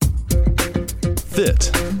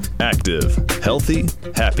Fit, active, healthy,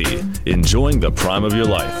 happy, enjoying the prime of your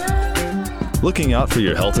life. Looking out for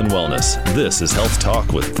your health and wellness, this is Health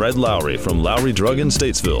Talk with Fred Lowry from Lowry Drug in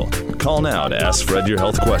Statesville. Call now to ask Fred your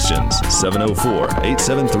health questions,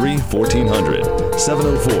 704-873-1400,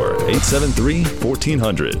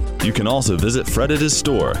 704-873-1400. You can also visit Fred at his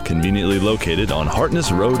store, conveniently located on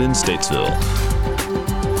Hartness Road in Statesville.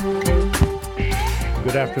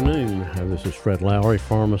 Good afternoon. This is Fred Lowry,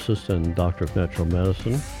 pharmacist and doctor of natural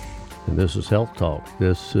medicine, and this is Health Talk.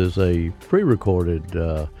 This is a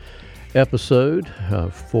pre-recorded episode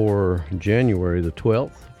for January the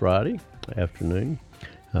 12th, Friday afternoon.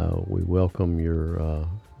 We welcome your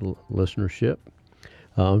listenership.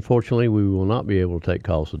 Unfortunately, we will not be able to take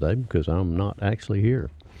calls today because I'm not actually here.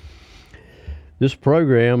 This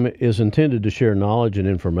program is intended to share knowledge and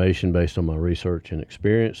information based on my research and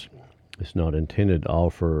experience. It's not intended to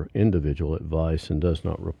offer individual advice and does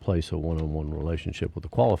not replace a one-on-one relationship with a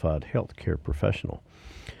qualified healthcare professional.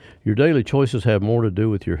 Your daily choices have more to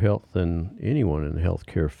do with your health than anyone in the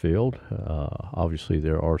healthcare field. Obviously,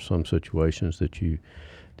 there are some situations that you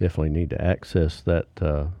definitely need to access that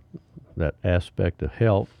aspect of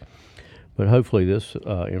health. But hopefully this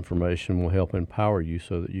information will help empower you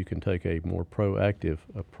so that you can take a more proactive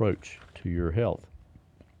approach to your health.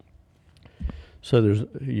 So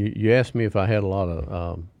you asked me if I had a lot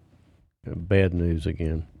of bad news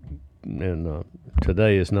again. And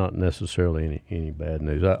today is not necessarily any bad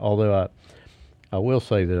news. Although I will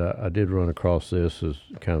say that I did run across this as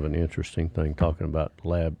kind of an interesting thing, talking about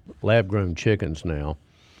lab-grown chickens now.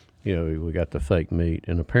 You know, we got the fake meat,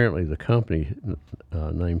 and apparently the company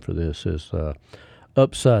name for this is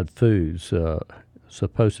Upside Foods,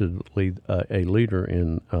 supposedly a leader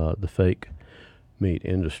in the fake meat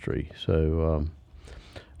industry. So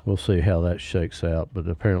we'll see how that shakes out, but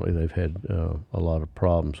apparently they've had a lot of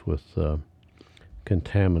problems with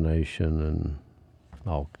contamination and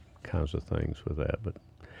all kinds of things with that. But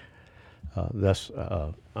that's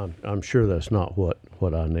I'm sure that's not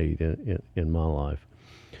what I need in my life.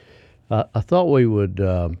 I thought we would.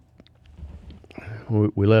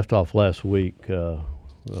 We left off last week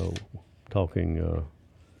talking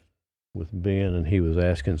with Ben, and he was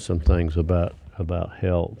asking some things about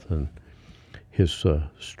health and his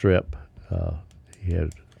strep. He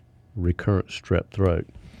had recurrent strep throat,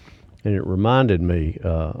 and it reminded me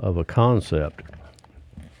of a concept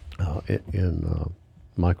in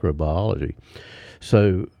microbiology.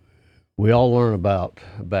 So we all learn about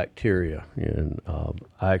bacteria, and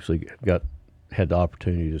I actually had the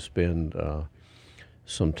opportunity to spend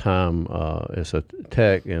some time as a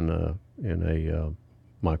tech in a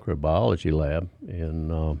microbiology lab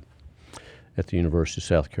at the University of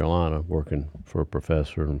South Carolina, working for a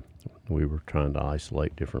professor, and we were trying to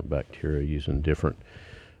isolate different bacteria using different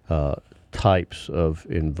types of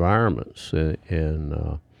environments.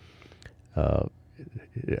 And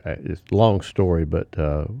it's a long story, but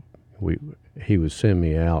he would send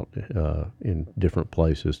me out in different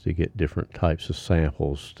places to get different types of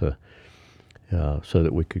samples so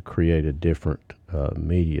that we could create a different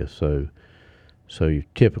media. So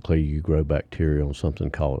typically you grow bacteria on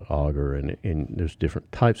something called agar, and there's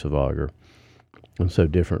different types of agar, and so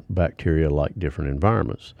different bacteria like different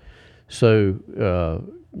environments. So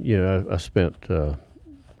I spent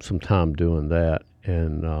some time doing that,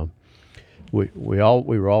 and we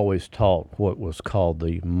were always taught what was called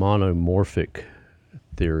the monomorphic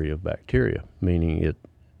theory of bacteria, meaning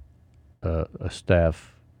a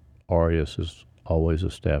Staph aureus is always a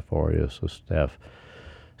Staph aureus, a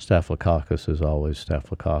Staphylococcus is always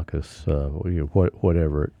Staphylococcus,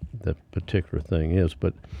 whatever the particular thing is.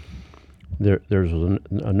 But there's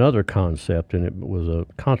another concept, and it was a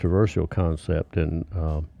controversial concept,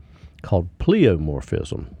 called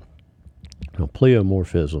pleomorphism. Now,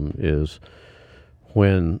 pleomorphism is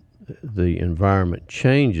when the environment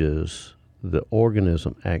changes, the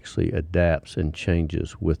organism actually adapts and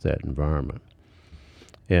changes with that environment.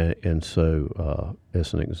 And so,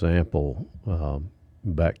 as an example,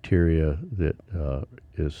 bacteria that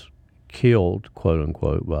is killed, quote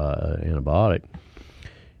unquote, by an antibiotic,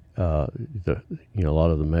 a lot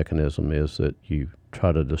of the mechanism is that you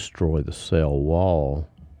try to destroy the cell wall,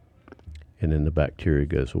 and then the bacteria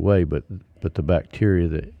goes away. But the bacteria,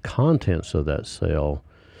 the contents of that cell,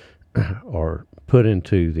 are put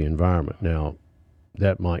into the environment. Now,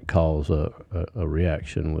 that might cause a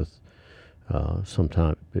reaction with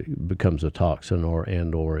sometimes it becomes a toxin, or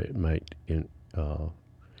it might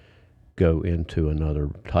go into another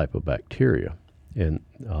type of bacteria. And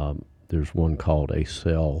there's one called a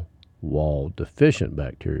cell wall deficient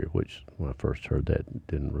bacteria, which when I first heard that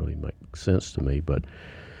didn't really make sense to me, but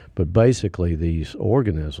But basically, these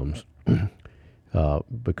organisms,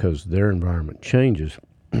 because their environment changes,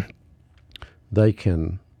 they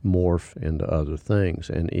can morph into other things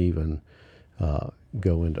and even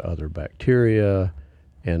go into other bacteria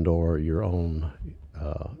and or your own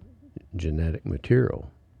genetic material.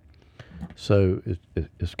 So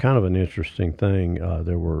it's kind of an interesting thing.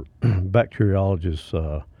 There were bacteriologists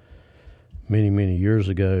many years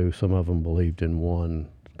ago. Some of them believed in one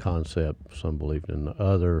concept, some believed in the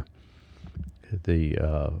other.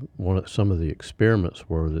 Some of the experiments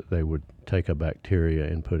were that they would take a bacteria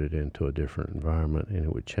and put it into a different environment, and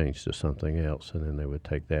it would change to something else, and then they would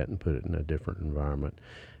take that and put it in a different environment,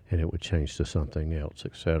 and it would change to something else,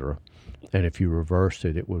 etc. And if you reversed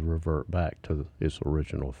it, it would revert back to its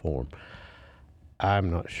original form. I'm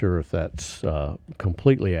not sure if that's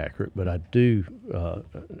completely accurate, but I do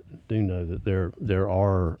know that there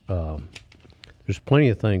are there's plenty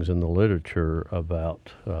of things in the literature about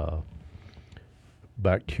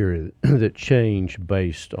bacteria that change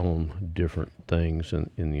based on different things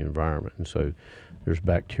in the environment. And so there's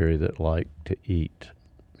bacteria that like to eat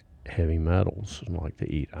heavy metals and like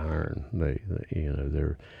to eat iron.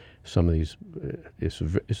 They're some of these.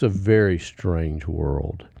 It's a very strange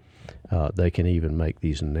world. They can even make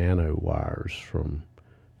these nanowires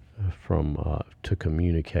to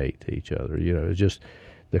communicate to each other. It's just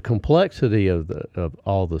the complexity of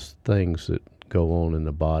all the things that go on in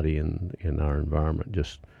the body and in our environment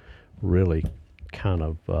just really kind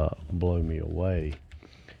of blow me away.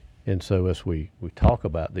 And so as we talk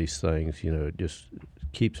about these things, it just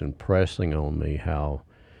keeps impressing on me how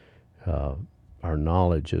our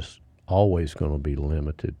knowledge is always going to be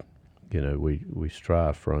limited. We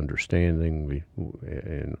strive for understanding.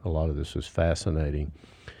 And a lot of this is fascinating,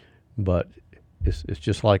 but it's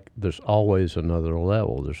just like there's always another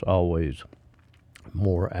level. There's always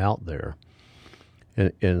more out there,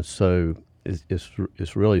 and so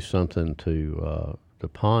it's really something to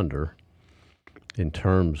ponder in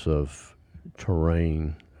terms of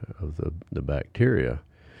terrain of the bacteria.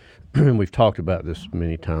 And we've talked about this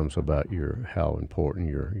many times about how important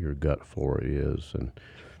your gut flora is, and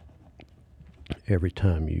every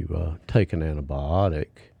time you take an antibiotic,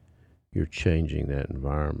 you're changing that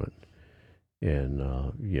environment. And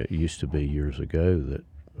it used to be years ago that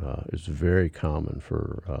it's very common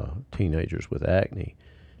for teenagers with acne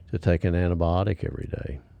to take an antibiotic every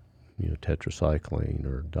day, tetracycline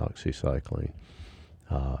or doxycycline.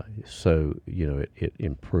 So it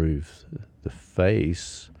improves the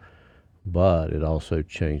face, but it also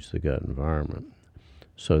changed the gut environment.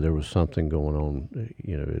 So there was something going on.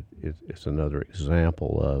 It's another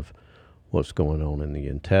example of what's going on in the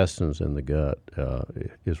intestines and the gut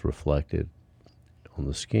is reflected on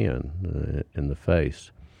the skin in the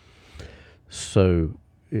face. So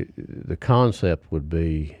the concept would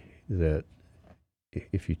be that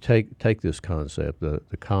if you take this concept,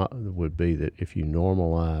 would be that if you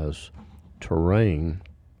normalize terrain,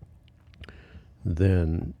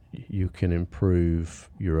 then you can improve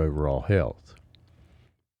your overall health.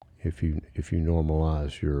 If you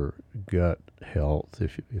normalize your gut health,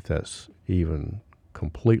 if that's even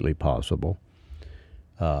completely possible,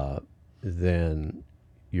 then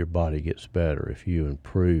your body gets better. If you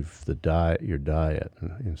improve your diet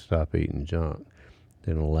and stop eating junk,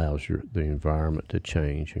 then it allows the environment to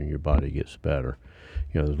change and your body gets better.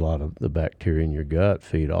 There's a lot of the bacteria in your gut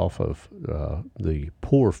feed off of the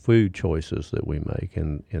poor food choices that we make,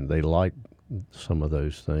 and they like some of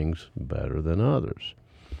those things better than others.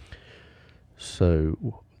 So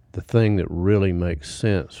the thing that really makes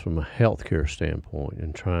sense from a healthcare standpoint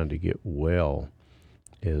in trying to get well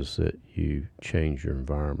is that you change your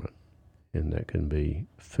environment, and that can be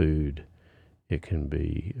food, it can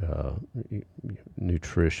be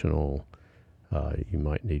nutritional, you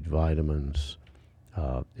might need vitamins,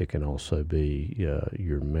 it can also be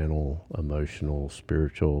your mental, emotional,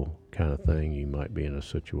 spiritual kind of thing. You might be in a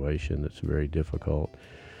situation that's very difficult.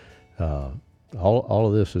 All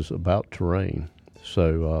of this is about terrain,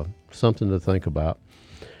 so something to think about.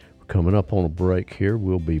 We're coming up on a break here.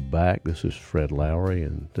 We'll be back. This is Fred Lowry,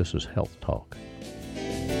 and this is Health Talk.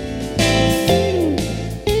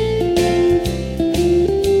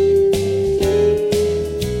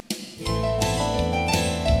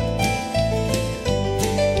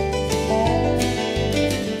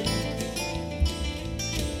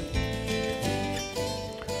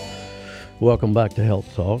 Welcome back to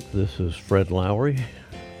Health Talk. This is Fred Lowry,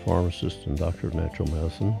 pharmacist and doctor of natural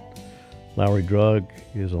medicine. Lowry Drug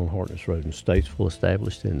is on Hartness Road in Statesville,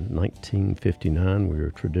 established in 1959. We're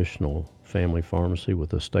a traditional family pharmacy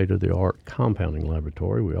with a state-of-the-art compounding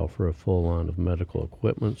laboratory. We offer a full line of medical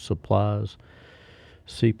equipment, supplies,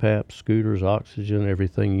 CPAP, scooters, oxygen,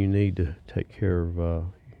 everything you need to take care of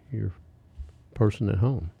your person at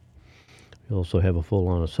home. You also have a full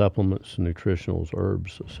line of supplements, nutritionals,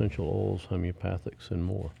 herbs, essential oils, homeopathics, and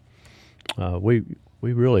more. We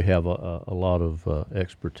really have a lot of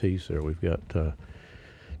expertise there. We've got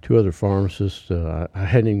two other pharmacists. I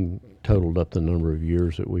hadn't even totaled up the number of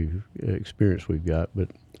years that we've got, but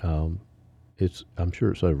I'm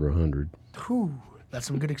sure it's over 100. Whew, that's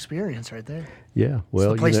some good experience right there. Yeah,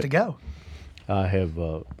 well, it's the place to go. I have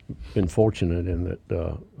been fortunate in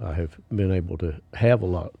that I have been able to have a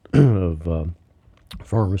lot of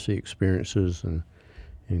pharmacy experiences, and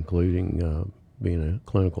including being a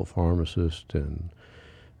clinical pharmacist and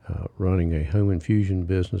running a home infusion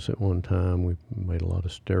business at one time. We made a lot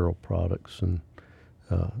of sterile products and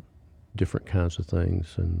different kinds of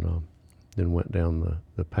things, and then went down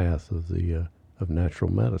the path of natural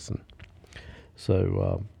medicine.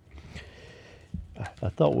 So I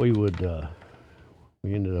thought we would.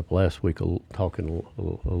 We ended up last week talking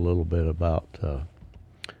a little bit about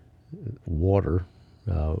water.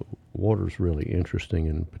 Water's really interesting,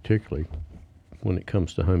 and particularly when it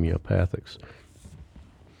comes to homeopathics.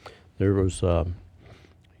 There was,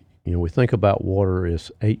 we think about water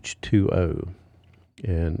as H2O,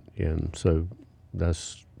 and so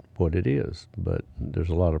that's what it is. But there's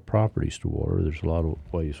a lot of properties to water. There's a lot of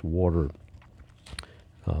ways water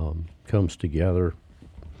comes together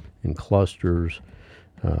in clusters,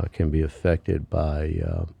 can be affected by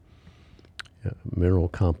mineral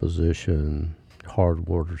composition, hard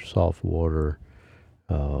water, soft water,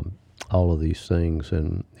 all of these things,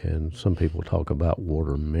 and some people talk about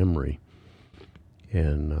water memory.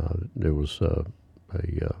 And there was a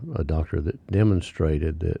doctor that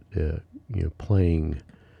demonstrated that playing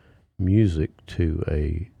music to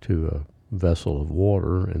a vessel of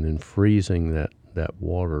water and then freezing that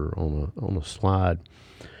water on a slide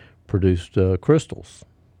produced crystals.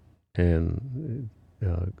 And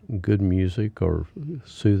good music or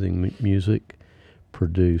soothing music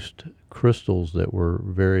produced crystals that were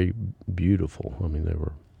very beautiful. I mean, they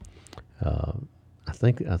were. I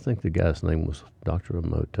think the guy's name was Dr.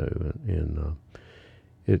 Emoto, and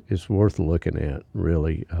it's worth looking at,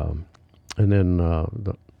 really. And then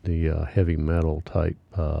the heavy metal type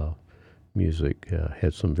music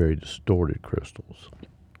had some very distorted crystals.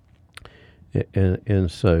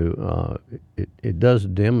 And so it does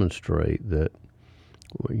demonstrate that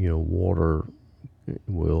water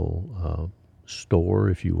will store,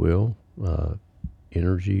 if you will,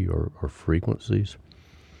 energy or frequencies,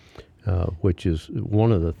 which is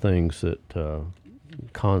one of the things that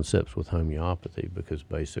concepts with homeopathy, because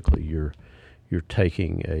basically you're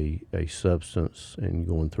taking a substance and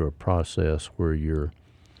going through a process where you're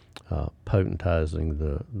potentizing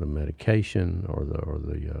the medication or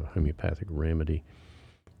the homeopathic remedy,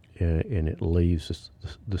 and it leaves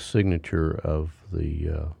the signature of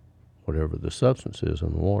the whatever the substance is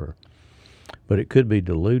in the water. But it could be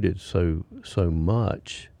diluted so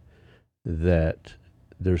much that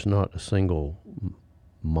there's not a single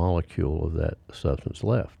molecule of that substance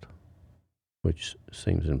left, which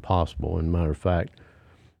seems impossible. And matter of fact,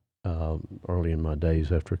 early in my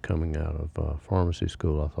days after coming out of pharmacy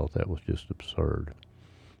school, I thought that was just absurd.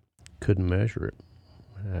 Couldn't measure it,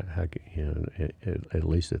 at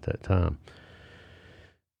least at that time.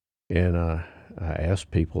 And I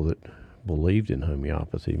asked people that believed in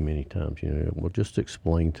homeopathy many times, well, just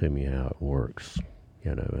explain to me how it works,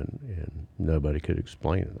 and nobody could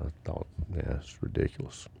explain it. I thought, that's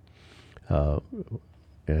ridiculous.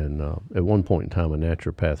 And at one point in time, a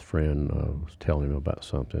naturopath friend was telling him about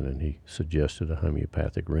something, and he suggested a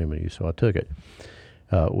homeopathic remedy. So I took it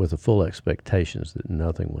with the full expectations that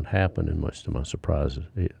nothing would happen, and much to my surprise,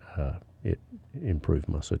 it improved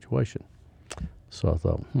my situation. So I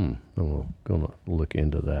thought, I'm going to look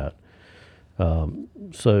into that.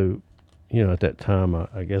 So, at that time,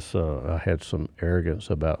 I guess I had some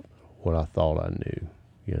arrogance about what I thought I knew,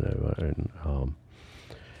 and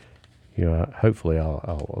hopefully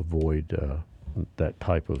I'll avoid that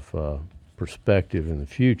type of perspective in the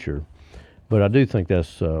future. But I do think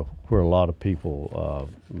that's where a lot of people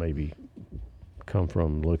maybe come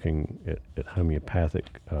from, looking at homeopathic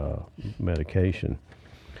medication.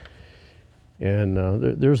 And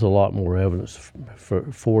there's a lot more evidence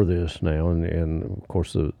for this now, and of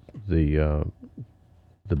course the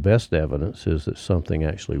best evidence is that something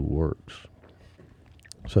actually works.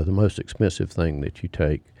 So the most expensive thing that you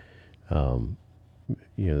take,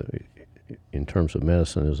 in terms of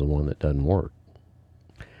medicine, is the one that doesn't work,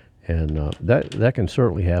 and that can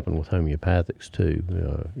certainly happen with homeopathics too.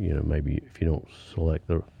 Maybe if you don't select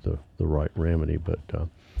the right remedy, but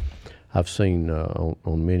I've seen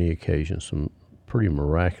on many occasions some pretty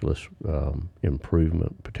miraculous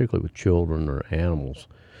improvement, particularly with children or animals,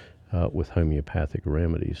 with homeopathic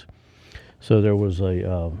remedies. So there was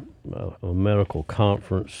a medical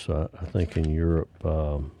conference, I think in Europe,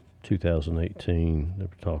 2018. They were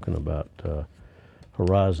talking about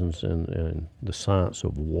horizons in the science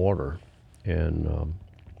of water, and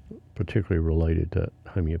particularly related to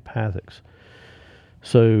homeopathics.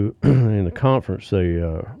 So in the conference,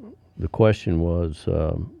 the question was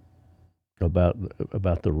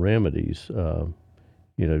about the remedies.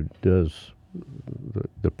 Does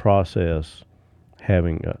the process have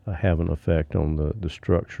an effect on the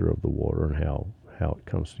structure of the water and how it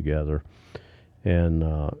comes together, and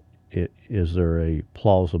is there a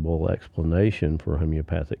plausible explanation for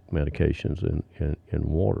homeopathic medications in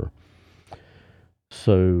water?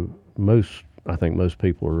 So I think most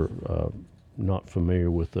people are not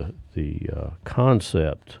familiar with the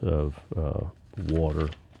concept of water.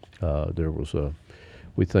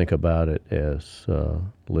 We think about it as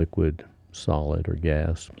liquid, solid, or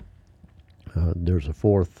gas. There's a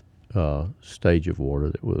fourth stage of water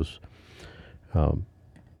that was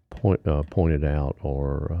pointed out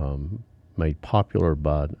or made popular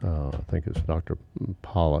by I think it's Dr.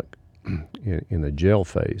 Pollock in the gel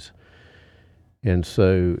phase. And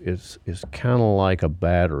so it's kind of like a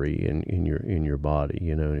battery in your body,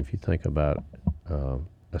 and if you think about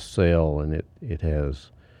a cell, and it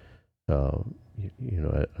has a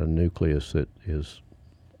nucleus that is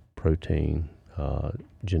protein,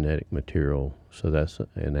 genetic material, so that's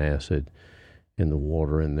an acid in the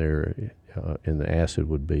water, and the acid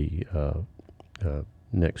would be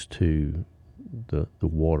next to the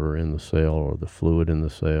water in the cell or the fluid in the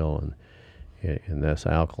cell, and that's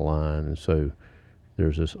alkaline, and so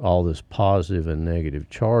there's all this positive and negative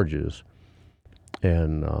charges,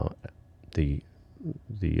 and the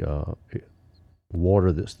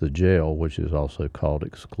water that's the gel, which is also called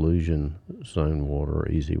exclusion zone water or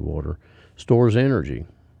easy water, stores energy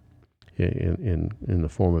in the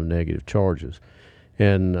form of negative charges,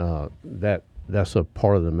 and that's a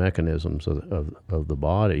part of the mechanisms of the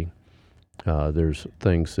body. There's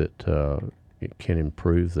things that it can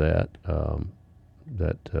improve that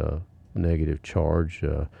negative charge.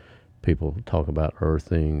 People talk about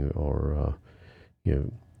earthing, or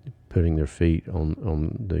putting their feet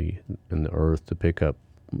in the earth to pick up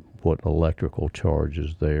what electrical charge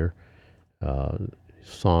is there.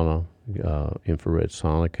 Sauna, infrared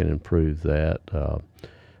sauna can improve that.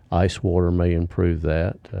 Ice water may improve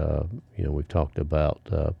that. We've talked about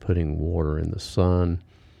putting water in the sun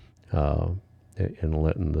and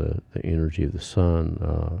letting the energy of the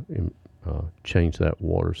sun change that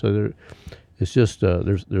water. So it's just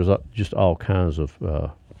there's just all kinds of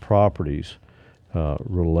properties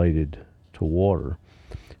related to water,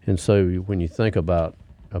 and so when you think about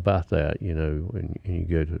that, and you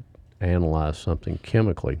go to analyze something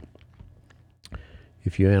chemically,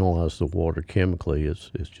 if you analyze the water chemically,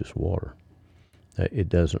 it's just water. It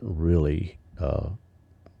doesn't really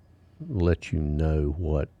let you know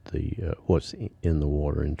what's in the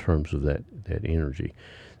water in terms of that energy.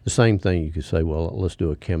 The same thing you could say, well, let's do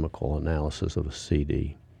a chemical analysis of a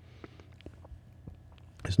CD.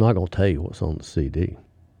 It's not going to tell you what's on the CD.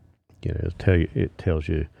 It tells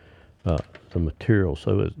you the material.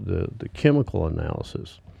 So the chemical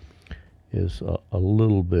analysis is a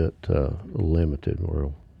little bit limited,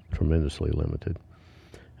 or tremendously limited.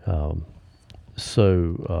 When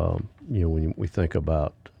we think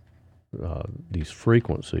about these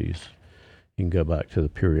frequencies, you can go back to the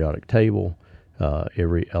periodic table.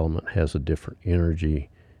 Every element has a different energy,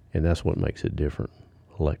 and that's what makes it different.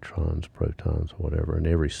 Electrons, protons, whatever, and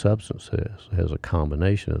every substance has a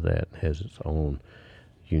combination of that, and has its own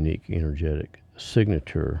unique energetic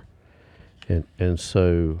signature, and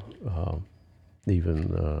so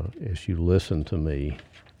even as you listen to me,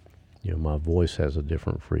 my voice has a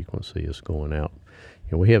different frequency. It's going out.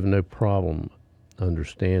 We have no problem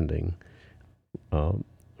understanding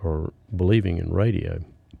or believing in radio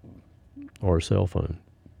or a cell phone.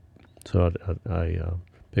 So I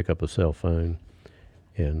pick up a cell phone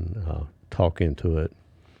and talk into it,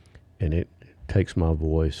 and it takes my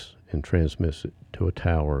voice and transmits it to a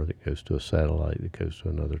tower that goes to a satellite that goes to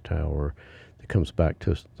another tower that comes back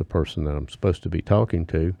to the person that I'm supposed to be talking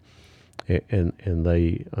to, and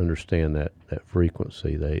they understand that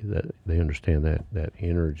frequency. They understand that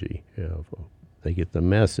energy. They get the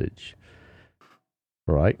message,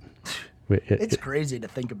 right? It's crazy to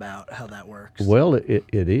think about how that works. Well, it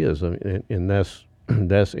is, and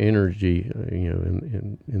that's energy,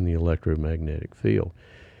 in the electromagnetic field.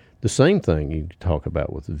 The same thing you talk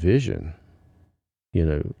about with vision.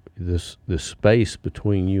 this space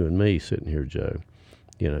between you and me sitting here, Joe.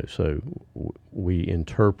 So we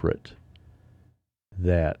interpret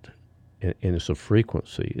that, and it's a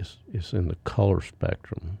frequency. It's in the color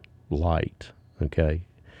spectrum, light. Okay.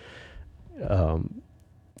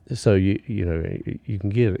 So you can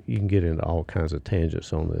get into all kinds of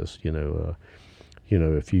tangents on this.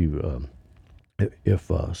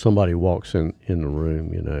 If somebody walks in the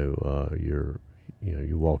room,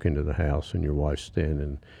 you walk into the house and your wife's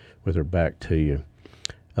standing with her back to you.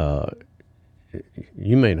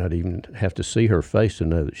 You may not even have to see her face to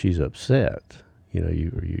know that she's upset.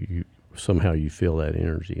 You somehow you feel that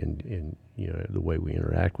energy in the way we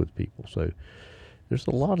interact with people. So there's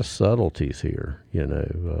a lot of subtleties here.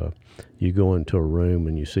 You go into a room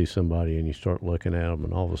and you see somebody and you start looking at them,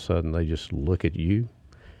 and all of a sudden they just look at you.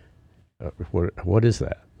 What is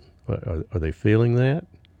that? Are they feeling that?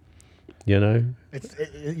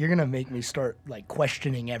 You're gonna make me start like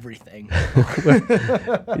questioning everything.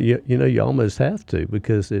 You almost have to,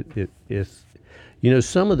 because it's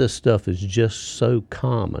some of this stuff is just so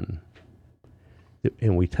common,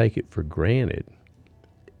 and we take it for granted,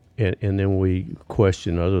 and then we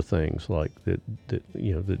question other things like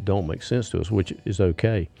that don't make sense to us, which is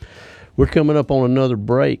okay. We're coming up on another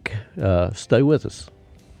break. Stay with us.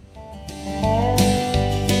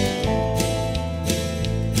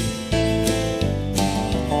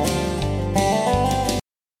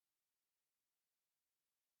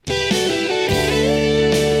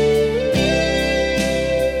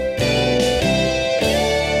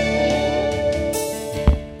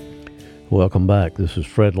 Welcome back. This is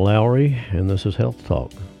Fred Lowry, and this is Health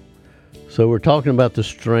Talk. So we're talking about the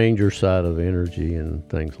stranger side of energy and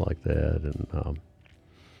things like that. And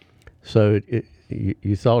so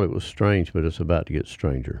you thought it was strange, but it's about to get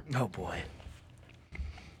stranger. Oh, boy.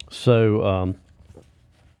 So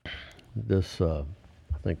I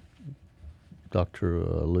think Dr.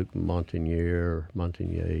 Luc Montagnier,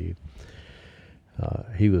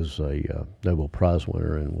 he was a Nobel Prize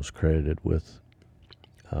winner and was credited with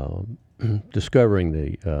discovering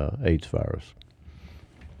the AIDS virus,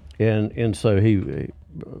 and so he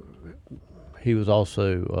was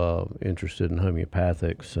also interested in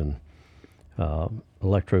homeopathics and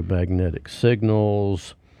electromagnetic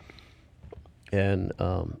signals, and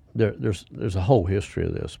there's a whole history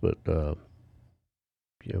of this, but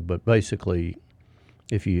basically,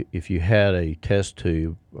 if you had a test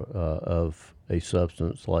tube of a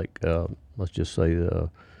substance like let's just say the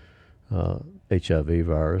HIV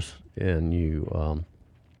virus, and you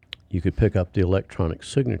could pick up the electronic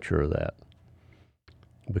signature of that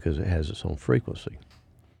because it has its own frequency,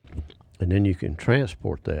 and then you can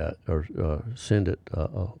transport that or send it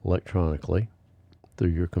electronically through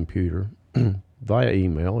your computer via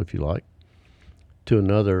email, if you like, to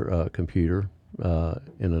another computer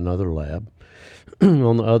in another lab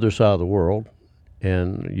on the other side of the world,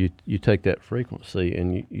 and you take that frequency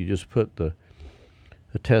and you just put the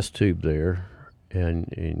test tube there, and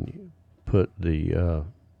you put the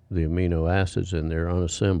amino acids in there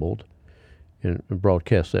unassembled, and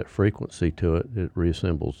broadcast that frequency to it. It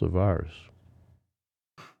reassembles the virus.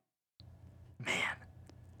 Man,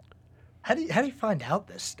 how do you find out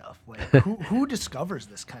this stuff? Like, who discovers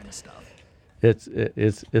this kind of stuff? It's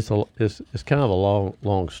kind of a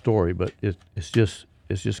long story, but it's just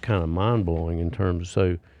kind of mind blowing in terms.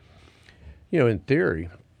 So, in theory,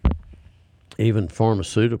 even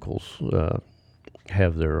pharmaceuticals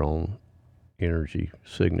have their own energy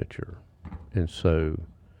signature. And so,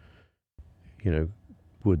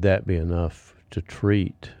 would that be enough to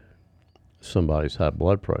treat somebody's high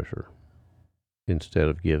blood pressure instead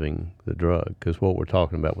of giving the drug? Because what we're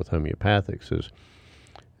talking about with homeopathics is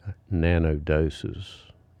nano doses,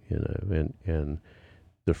 and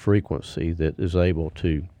the frequency that is able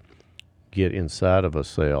to get inside of a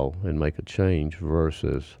cell and make a change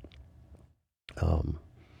versus a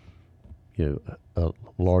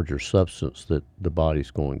larger substance that the body's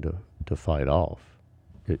going to fight off.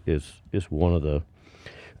 It is one of the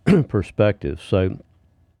perspectives. So,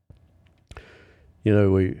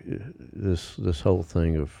 this whole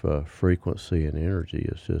thing of frequency and energy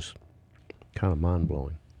is just kind of mind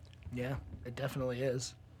blowing. Yeah, it definitely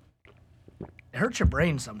is. It hurts your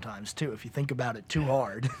brain sometimes too if you think about it too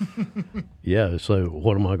hard. Yeah. So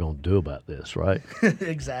what am I going to do about this, right?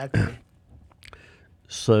 Exactly.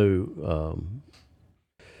 So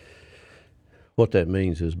what that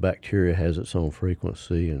means is bacteria has its own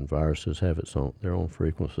frequency and viruses have their own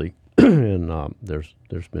frequency. And there's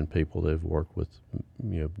been people that have worked with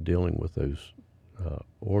dealing with those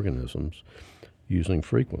organisms using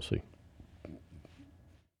frequency.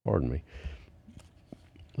 Pardon me.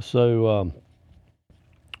 So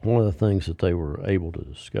one of the things that they were able to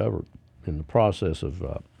discover in the process of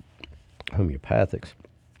homeopathics,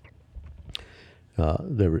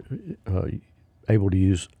 they were able to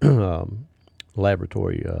use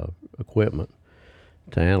laboratory equipment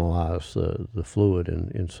to analyze the fluid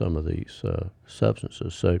in some of these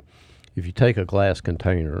substances. So if you take a glass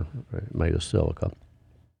container made of silica,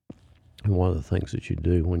 and one of the things that you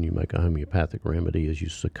do when you make a homeopathic remedy is you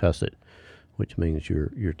succuss it, which means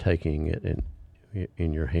you're taking it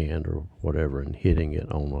in your hand or whatever and hitting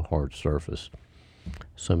it on a hard surface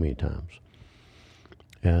so many times.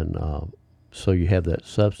 And so you have that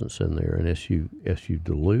substance in there, and as you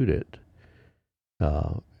dilute it,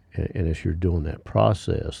 and as you're doing that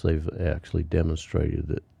process, they've actually demonstrated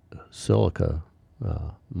that silica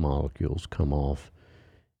molecules come off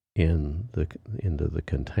into the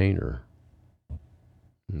container.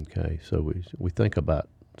 Okay, so we think about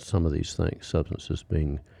some of these things, substances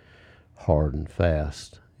being hard and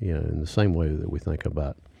fast, in the same way that we think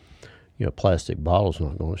about, plastic bottles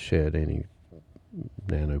not going to shed any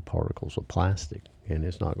nanoparticles of plastic, and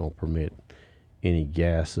it's not going to permit any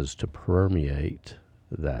gases to permeate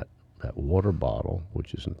that water bottle,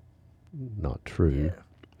 which is not true.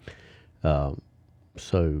 Yeah.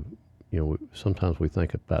 So, sometimes we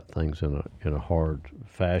think about things in a hard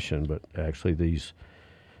fashion, but actually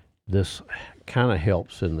this kind of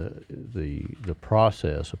helps in the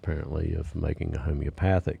process, apparently, of making a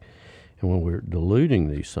homeopathic. And when we're diluting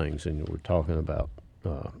these things, and we're talking about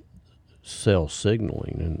cell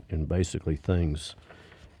signaling and basically things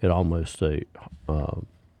at almost a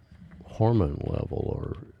hormone level,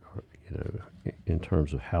 or in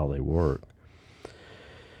terms of how they work.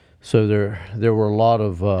 So there were a lot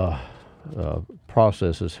of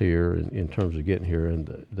processes here in terms of getting here,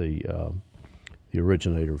 and the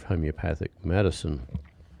originator of homeopathic medicine,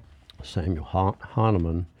 Samuel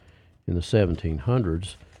Hahnemann, in the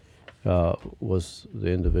 1700s, was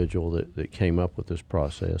the individual that came up with this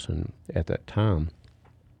process. And at that time,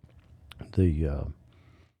 the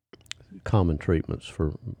common treatments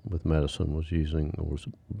with medicine was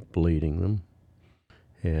bleeding them,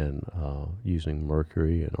 and using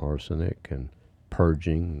mercury and arsenic, and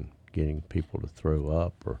purging, getting people to throw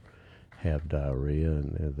up or have diarrhea,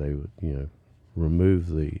 and they would remove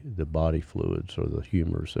the body fluids or the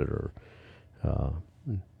humors that are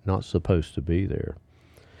not supposed to be there.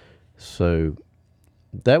 So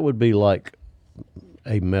that would be like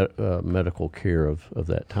a medical care of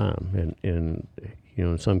that time, and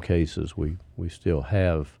in some cases we still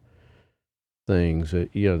have things that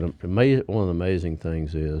one of the amazing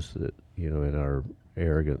things is that in our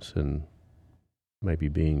arrogance and maybe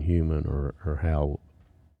being human, or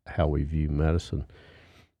how we view medicine,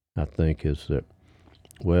 I think, is that,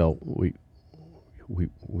 well, we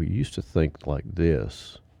used to think like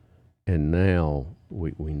this, and now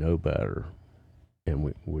we know better,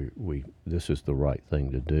 and we this is the right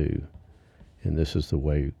thing to do, and this is the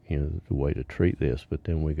way to treat this. But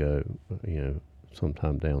then we go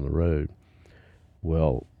sometime down the road,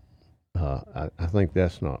 well, I think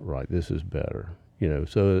that's not right. This is better,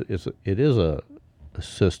 So it is a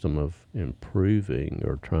system of improving,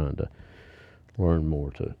 or trying to learn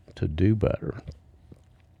more to do better.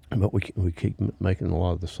 But we keep making a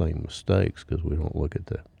lot of the same mistakes because we don't look at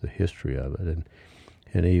the history of it.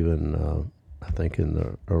 And even I think in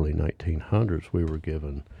the early 1900s we were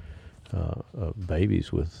given babies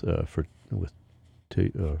for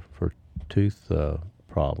tooth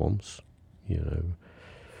problems,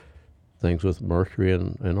 things with mercury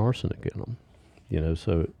and arsenic in them,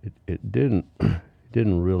 so it didn't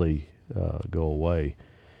really go away.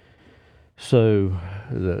 So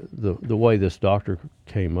the way this doctor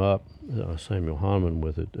came up, Samuel Hahnemann,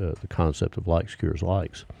 with it, the concept of likes cures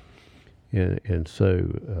likes, and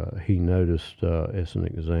so he noticed as an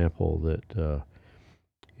example that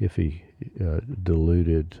if he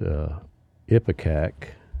diluted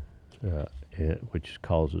ipecac, which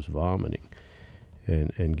causes vomiting,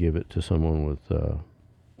 and give it to someone with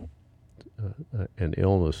an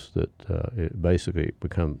illness that it basically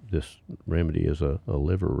this remedy is a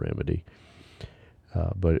liver remedy.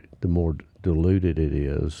 But the more diluted it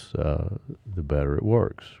is, the better it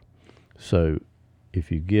works. So if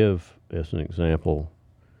you give, as an example,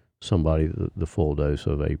 somebody the full dose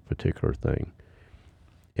of a particular thing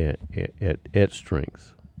at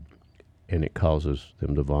strength, and it causes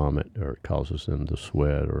them to vomit, or it causes them to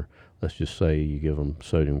sweat, or let's just say you give them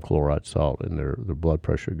sodium chloride salt and their blood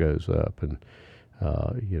pressure goes up, and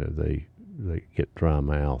they get dry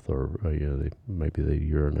mouth, or maybe they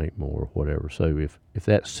urinate more, or whatever. So if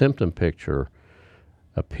that symptom picture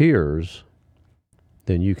appears,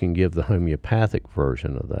 then you can give the homeopathic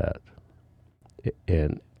version of that,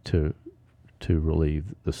 and to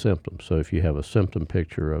relieve the symptoms. So if you have a symptom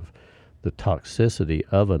picture of the toxicity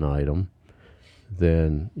of an item,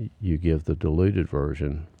 then you give the diluted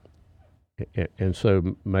version. And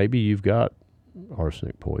so maybe you've got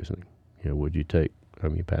arsenic poisoning. Would you take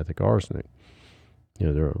homeopathic arsenic?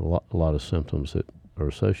 There are a lot of symptoms that are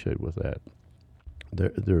associated with that.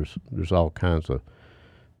 There's all kinds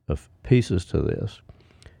of pieces to this.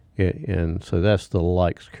 And so that's the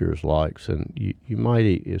likes cures likes. And you might,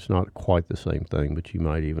 it's not quite the same thing, but you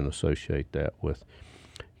might even associate that with,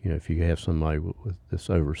 if you have somebody that's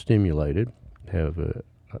overstimulated, have a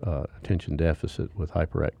attention deficit with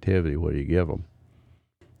hyperactivity, what do you give them?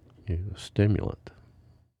 A stimulant,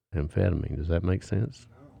 amphetamine. Does that make sense?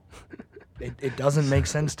 It doesn't make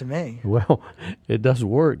sense to me. Well, it does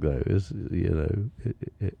work though.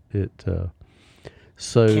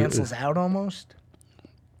 So cancels out almost.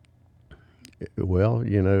 Well,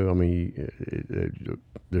 there's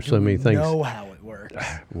so many things. Know how it works.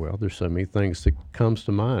 Well, there's so many things that comes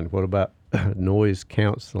to mind. What about noise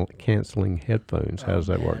canceling headphones? How does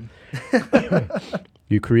that work?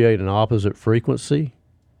 You create an opposite frequency,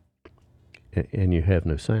 and you have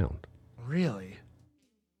no sound. Really?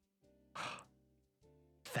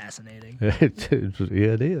 Fascinating. It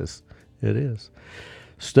is. It is.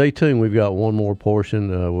 Stay tuned. We've got one more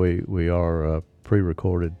portion. We are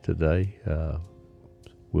pre-recorded today.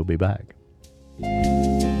 We'll be back.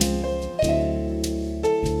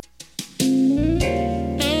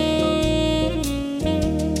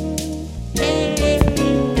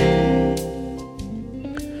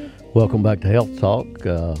 Welcome back to Health Talk.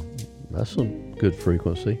 That's some good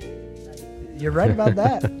frequency. You're right about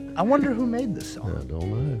that. I wonder who made this song. I don't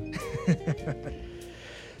know.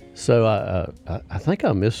 So I think I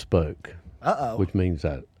misspoke. Which means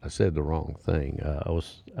I said the wrong thing. I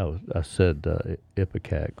said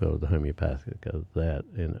ipecac, the homeopathic of that,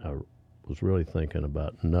 and I was really thinking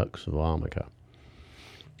about nux vomica.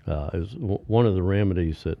 It was one of the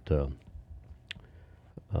remedies that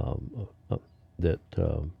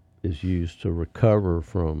is used to recover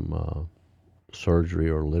from surgery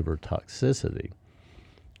or liver toxicity,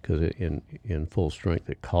 because in full strength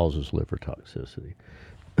it causes liver toxicity.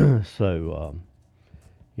 So.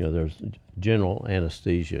 There's general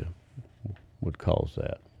anesthesia would cause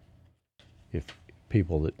that. If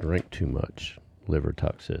people that drink too much, liver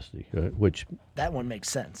toxicity, which that one makes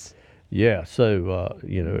sense. Yeah, so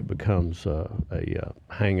it becomes a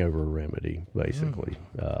hangover remedy basically.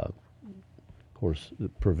 Of course, the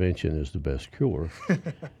prevention is the best cure,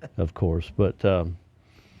 of course. But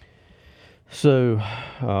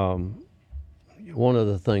one of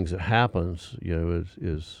the things that happens,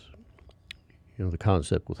 is the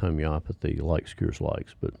concept with homeopathy, likes cures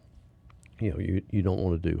likes, but you don't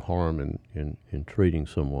want to do harm in treating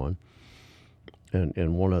someone.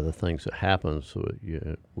 And one of the things that happens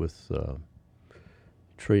with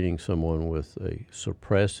treating someone with a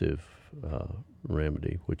suppressive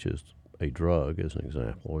remedy, which is a drug, as an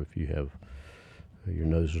example, if you have your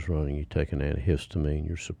nose is running, you take an antihistamine,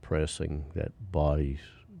 you're suppressing that body's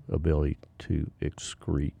ability to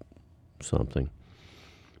excrete something.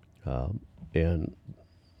 And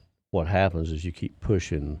what happens is you keep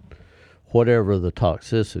pushing whatever the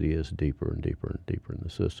toxicity is deeper and deeper and deeper in the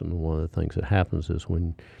system. And one of the things that happens is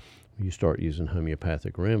when you start using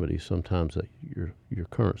homeopathic remedies, sometimes your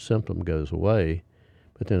current symptom goes away,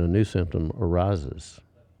 but then a new symptom arises.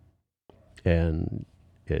 And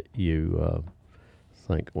you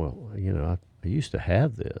think, well, I used to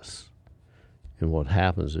have this. And what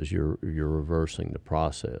happens is you're reversing the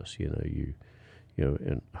process.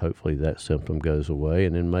 And hopefully that symptom goes away,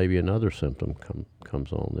 and then maybe another symptom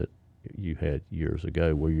comes on that you had years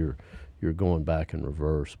ago, where you're going back in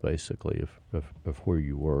reverse, basically, of where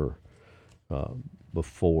you were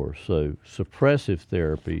before. So suppressive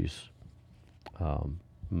therapies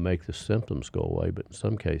make the symptoms go away, but in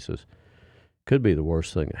some cases, could be the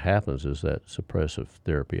worst thing that happens is that suppressive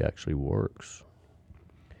therapy actually works.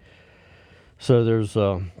 So there's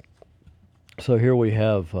so here we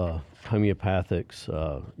have homeopathics.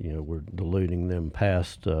 We're diluting them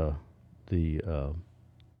past the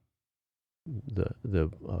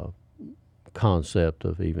concept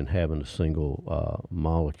of even having a single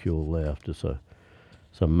molecule left. It's a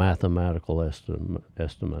mathematical estimation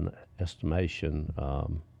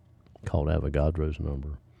called Avogadro's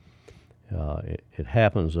number. It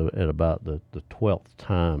happens at about the 12th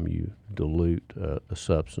time you dilute a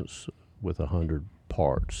substance with 100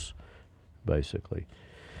 parts, basically.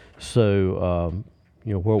 So,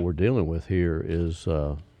 what we're dealing with here is,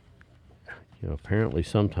 apparently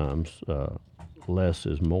sometimes less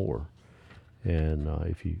is more. And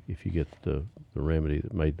if you get the remedy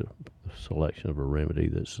that made the selection of a remedy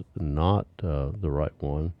that's not the right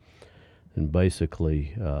one, then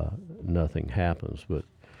basically nothing happens. But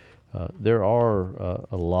there are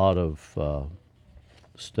a lot of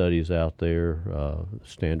studies out there,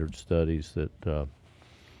 standard studies that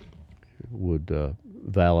would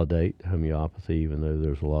validate homeopathy, even though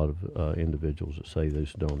there's a lot of individuals that say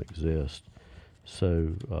those don't exist.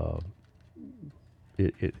 So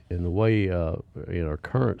it in the way in our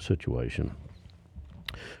current situation,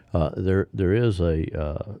 there is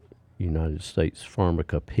a United States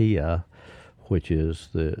pharmacopoeia, which has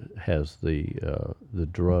the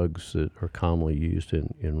drugs that are commonly used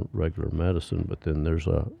in regular medicine, but then there's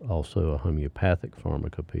also a homeopathic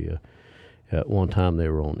pharmacopoeia. At one time, they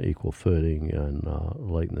were on equal footing, and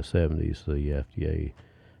late in the 70s, the FDA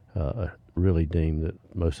really deemed that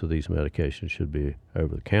most of these medications should be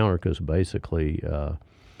over the counter because basically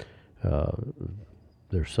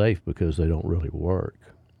they're safe because they don't really work.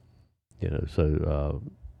 So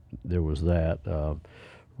there was that.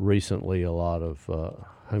 Recently, a lot of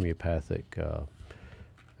homeopathic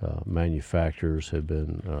manufacturers have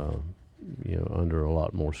been under a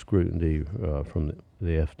lot more scrutiny from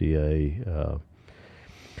the FDA.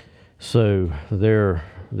 So they're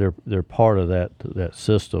part of that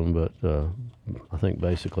system, but I think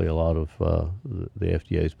basically a lot of the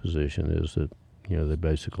FDA's position is that they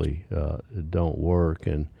basically don't work,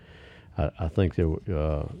 and I think there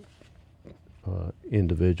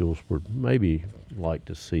individuals would maybe like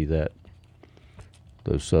to see that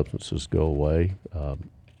those substances go away.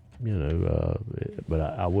 But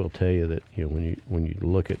I will tell you that when you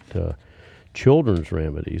look at children's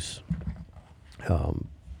remedies,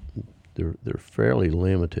 they're fairly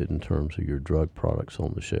limited in terms of your drug products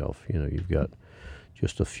on the shelf. You've got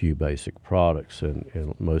just a few basic products,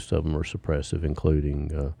 and most of them are suppressive,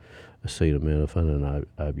 including acetaminophen and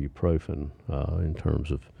ibuprofen in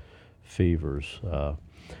terms of fevers.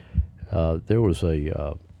 There was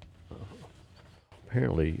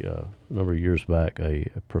apparently a number of years back, a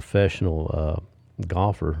professional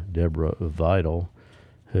golfer, Deborah Vital,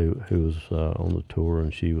 who was on the tour,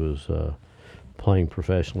 and she was playing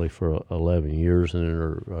professionally for 11 years, and then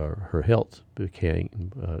her health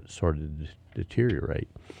started to deteriorate.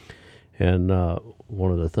 And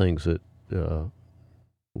one of the things that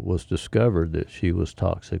was discovered that she was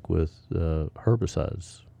toxic with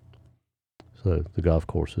herbicides. So the golf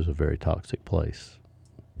course is a very toxic place.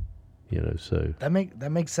 So that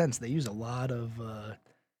makes sense. They use a lot of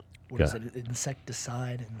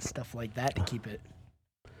insecticide and stuff like that to keep it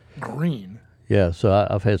green. Yeah, so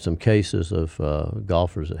I've had some cases of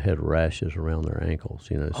golfers that had rashes around their ankles.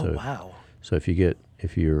 Oh, wow. So if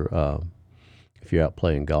you're out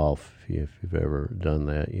playing golf, if you've ever done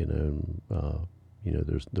that,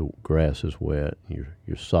 there's the grass is wet,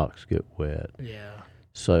 your socks get wet. Yeah.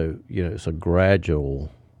 So it's a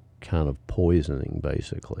gradual kind of poisoning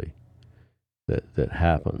basically that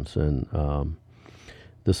happens, and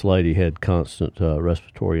this lady had constant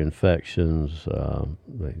respiratory infections.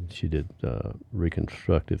 She did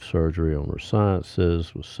reconstructive surgery on her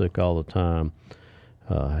sinuses, was sick all the time,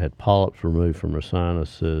 had polyps removed from her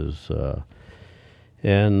sinuses,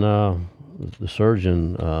 and the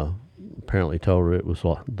surgeon apparently told her it was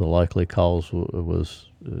the likely cause was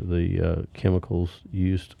the chemicals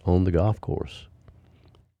used on the golf course.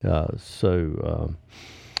 So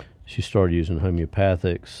she started using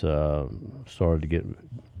homeopathics, started to get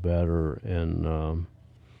better, and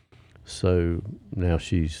so now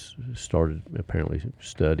she's apparently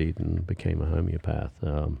studied and became a homeopath.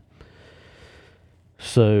 One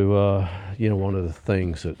of the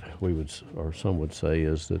things that some would say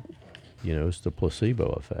is that, it's the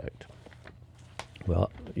placebo effect.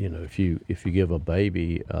 Well, if you give a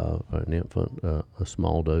baby, an infant, a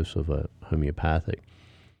small dose of a homeopathic,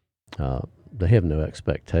 they have no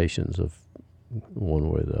expectations of one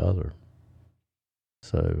way or the other.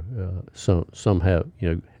 So some have,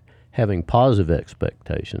 having positive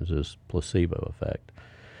expectations is placebo effect.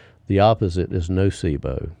 The opposite is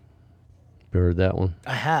nocebo. You heard that one?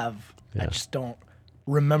 I have. Yeah. I just don't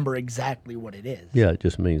remember exactly what it is. Yeah, it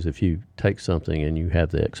just means if you take something and you have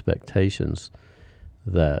the expectations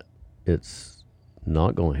that it's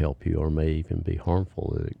not going to help you or may even be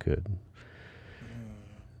harmful, that it could.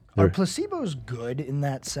 Are placebos good in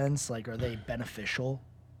that sense? Like, are they beneficial?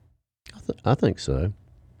 I think so.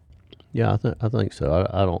 Yeah, I think so.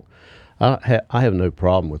 I have no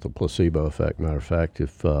problem with the placebo effect. Matter of fact,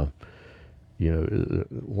 if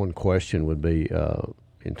one question would be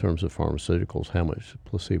in terms of pharmaceuticals, how much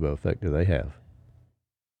placebo effect do they have?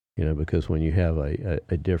 Because when you have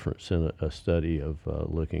a difference in a study of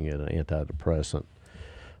looking at an antidepressant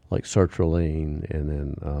like sertraline and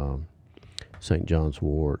then St. John's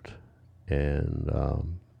wort and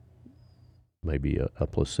maybe a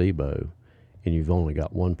placebo, and you've only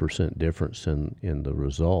got 1% difference in the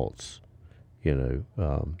results, the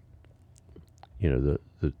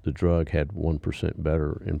drug had 1%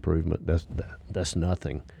 better improvement. That's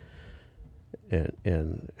nothing.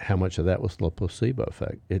 And how much of that was the placebo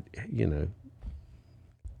effect?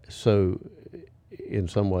 So in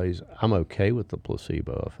some ways, I'm okay with the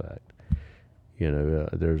placebo effect.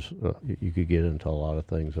 There's you could get into a lot of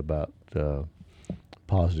things about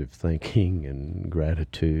positive thinking and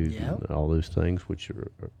gratitude and all those things, which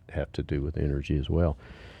have to do with energy as well.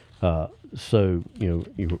 So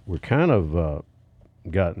we're kind of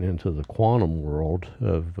gotten into the quantum world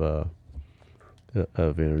of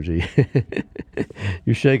energy.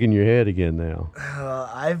 You're shaking your head again now.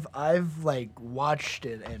 I've like watched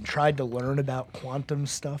it and tried to learn about quantum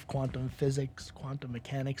stuff, quantum physics, quantum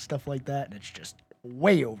mechanics, stuff like that, and it's just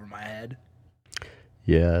way over my head.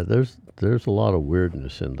 Yeah, there's a lot of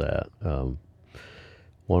weirdness in that.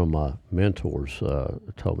 One of my mentors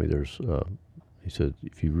told me he said,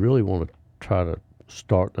 if you really want to try to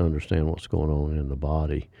start to understand what's going on in the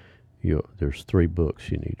body, there's 3 books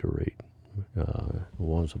you need to read.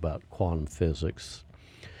 One's about quantum physics.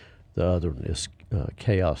 The other one is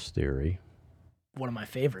chaos theory. One of my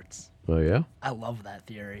favorites. Oh, yeah? I love that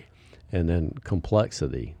theory. And then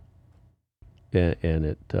complexity. And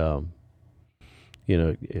it,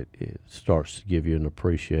 it starts to give you an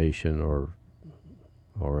appreciation or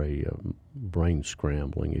a brain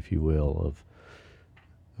scrambling, if you will,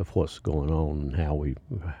 of what's going on and how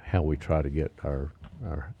we try to get our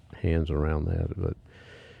hands around that. But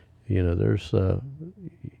there's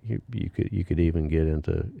you could even get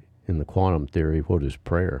into in the quantum theory. What is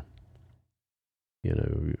prayer?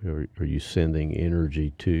 Are you sending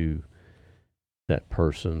energy to that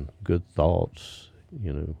person, good thoughts?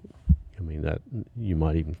 That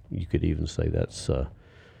you could even say that's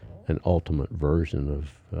an ultimate version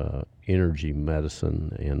of energy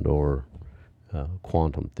medicine and or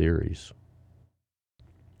quantum theories.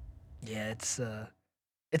 Yeah, it's a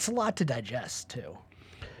lot to digest too.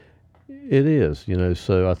 It is,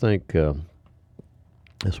 so I think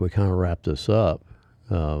as we kind of wrap this up,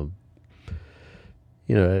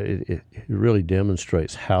 it really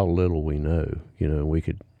demonstrates how little we know. We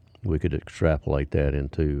could extrapolate that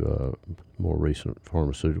into more recent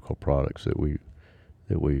pharmaceutical products that we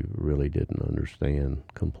really didn't understand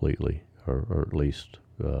completely, or at least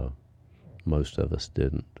most of us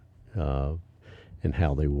didn't, and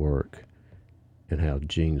how they work, and how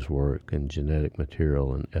genes work, and genetic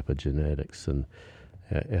material, and epigenetics, and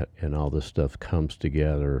all this stuff comes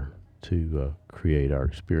together to create our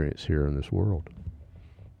experience here in this world.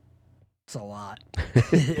 It's a lot.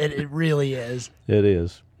 It really is. It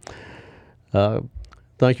is.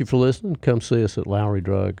 Thank you for listening. Come see us at Lowry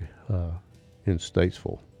Drug in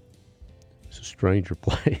Statesville. It's a stranger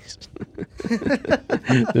place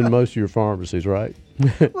than most of your pharmacies, right?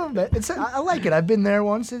 A little bit. I like it. I've been there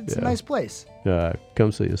once. It's a nice place.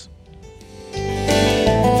 Come see us.